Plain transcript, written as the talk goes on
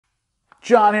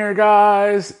John here,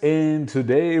 guys, and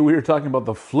today we are talking about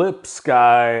the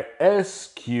Flipsky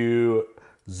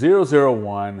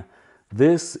SQ001.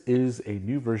 This is a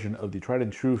new version of the tried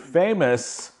and true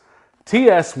famous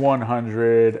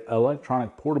TS100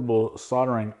 electronic portable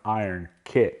soldering iron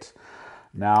kit.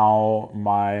 Now,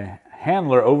 my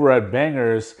handler over at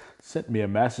Bangers sent me a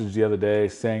message the other day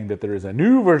saying that there is a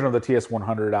new version of the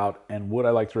TS100 out and would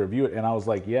I like to review it? And I was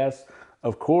like, yes,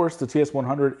 of course, the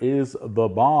TS100 is the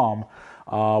bomb.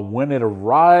 When it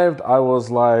arrived, I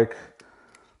was like,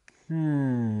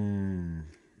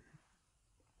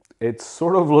 it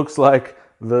sort of looks like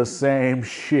the same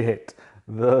shit.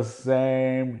 The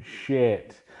same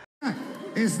shit.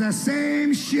 It's the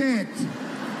same shit.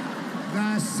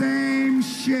 The same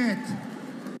shit.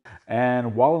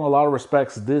 And while in a lot of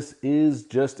respects, this is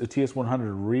just a TS100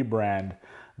 rebrand,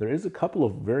 there is a couple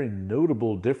of very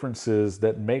notable differences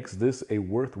that makes this a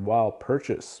worthwhile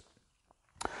purchase.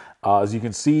 As you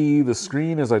can see, the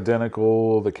screen is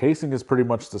identical. The casing is pretty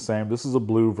much the same. This is a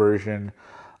blue version,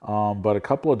 but a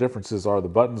couple of differences are the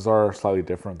buttons are slightly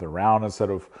different. They're round instead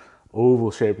of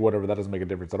oval shaped, whatever. That doesn't make a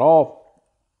difference at all.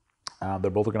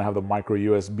 They're both going to have the micro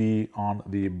USB on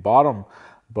the bottom.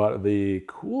 But the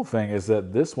cool thing is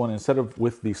that this one, instead of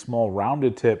with the small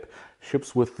rounded tip,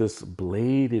 ships with this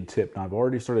bladed tip. Now, I've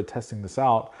already started testing this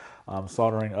out,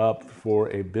 soldering up for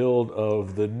a build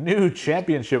of the new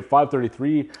Championship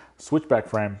 533 switchback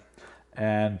frame.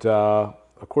 And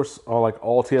of course, like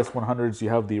all TS100s, you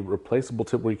have the replaceable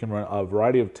tip where you can run a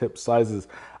variety of tip sizes.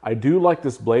 I do like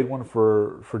this blade one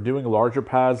for doing larger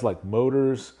pads like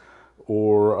motors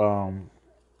or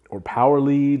power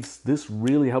leads. This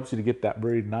really helps you to get that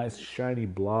very nice shiny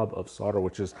blob of solder,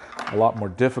 which is a lot more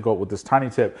difficult with this tiny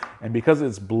tip. And because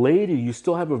it's bladed, you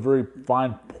still have a very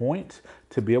fine point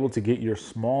to be able to get your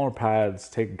smaller pads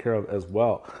taken care of as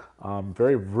well.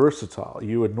 Very versatile.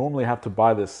 You would normally have to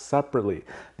buy this separately.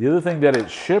 The other thing that it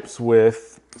ships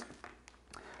with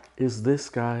is this,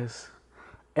 guys.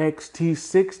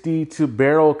 XT60 to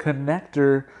barrel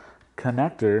connector.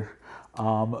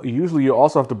 Usually you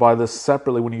also have to buy this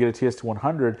separately when you get a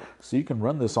TS100, so you can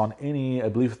run this on any, I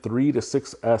believe, 3 to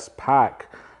 6S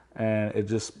pack, and it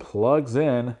just plugs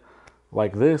in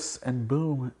like this, and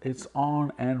boom, it's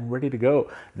on and ready to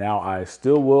go. Now, I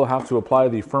still will have to apply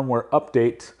the firmware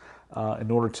update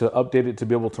in order to update it to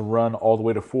be able to run all the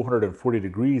way to 440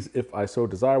 degrees if I so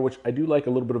desire, which I do like a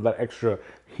little bit of that extra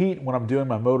heat when I'm doing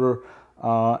my motor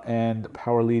and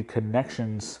power lead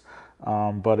connections.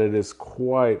 But it is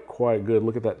quite good.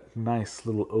 Look at that nice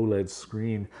little OLED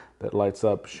screen that lights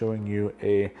up, showing you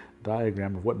a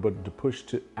diagram of what button to push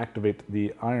to activate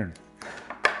the iron.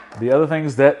 The other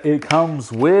things that it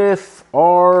comes with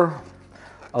are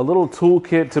a little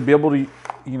toolkit to be able to,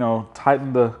 you know,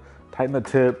 tighten the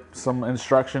tip, some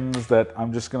instructions that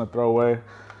I'm just gonna throw away,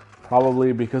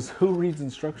 probably, because who reads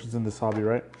instructions in this hobby,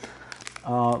 right?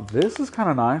 This is kind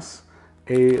of nice.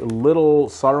 A little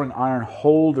soldering iron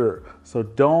holder. So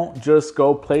don't just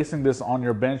go placing this on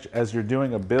your bench as you're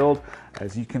doing a build.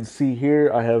 As you can see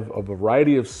here, I have a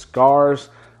variety of scars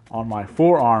on my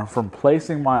forearm from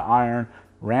placing my iron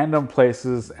random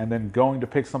places and then going to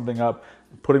pick something up,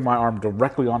 putting my arm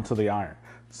directly onto the iron.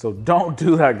 So don't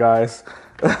do that, guys.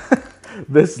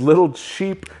 This little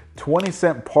cheap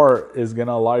 20-cent part is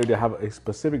gonna allow you to have a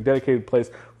specific dedicated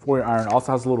place for your iron. It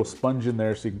also has a little sponge in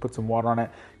there so you can put some water on it,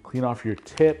 clean off your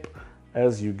tip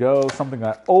as you go, something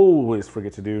I always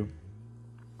forget to do.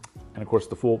 And of course,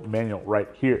 the full manual right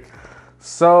here.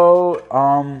 So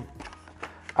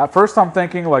at first I'm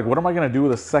thinking, like, what am I gonna do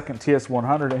with a second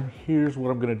TS100? And here's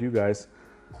what I'm gonna do, guys.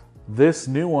 This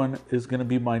new one is gonna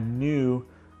be my new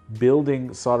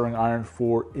building soldering iron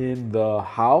for in the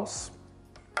house.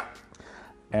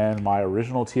 And my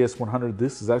original TS100,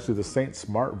 this is actually the Saint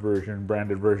Smart version,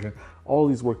 branded version. All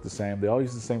these work the same. They all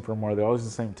use the same firmware. They all use the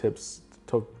same tips.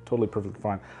 Totally perfectly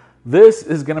fine. This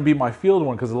is gonna be my field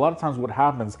one, because a lot of times what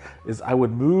happens is I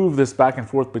would move this back and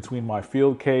forth between my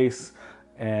field case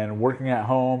and working at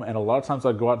home. And a lot of times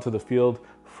I'd go out to the field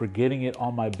forgetting it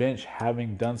on my bench,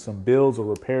 having done some builds or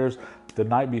repairs the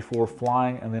night before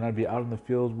flying, and then I'd be out in the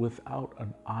field without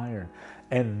an iron.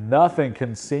 And nothing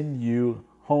can send you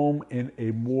home in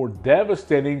a more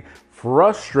devastating,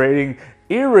 frustrating,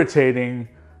 irritating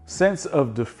sense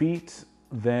of defeat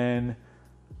than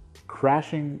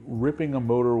crashing, ripping a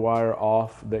motor wire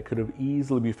off that could have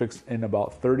easily be fixed in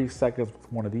about 30 seconds with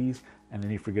one of these, and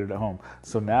then you forget it at home.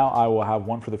 So now I will have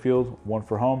one for the field, one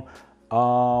for home.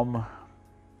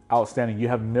 Outstanding. You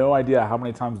have no idea how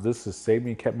many times this has saved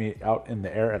me, kept me out in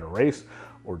the air at a race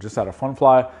or just at a fun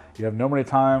fly. You have no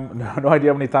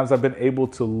idea how many times I've been able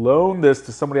to loan this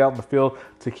to somebody out in the field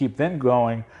to keep them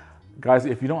going. Guys,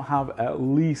 if you don't have at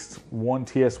least one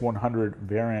TS100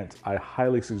 variant, I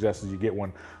highly suggest that you get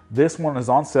one. This one is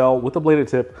on sale with a bladed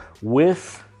tip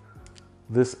with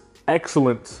this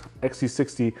excellent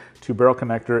XT60 2-barrel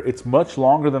connector. It's much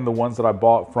longer than the ones that I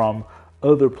bought from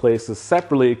other places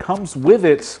separately. It comes with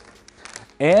it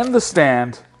and the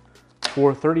stand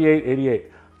for $38.88.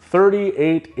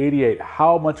 $38.88.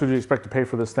 How much would you expect to pay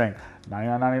for this thing?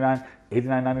 $99.99,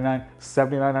 $89.99,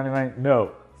 $79.99?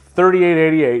 No,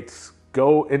 $38.88.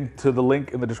 Go into the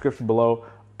link in the description below.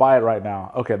 Buy it right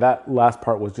now. Okay, that last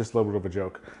part was just a little bit of a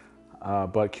joke.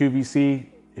 But QVC,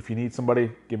 if you need somebody,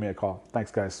 give me a call.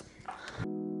 Thanks, guys.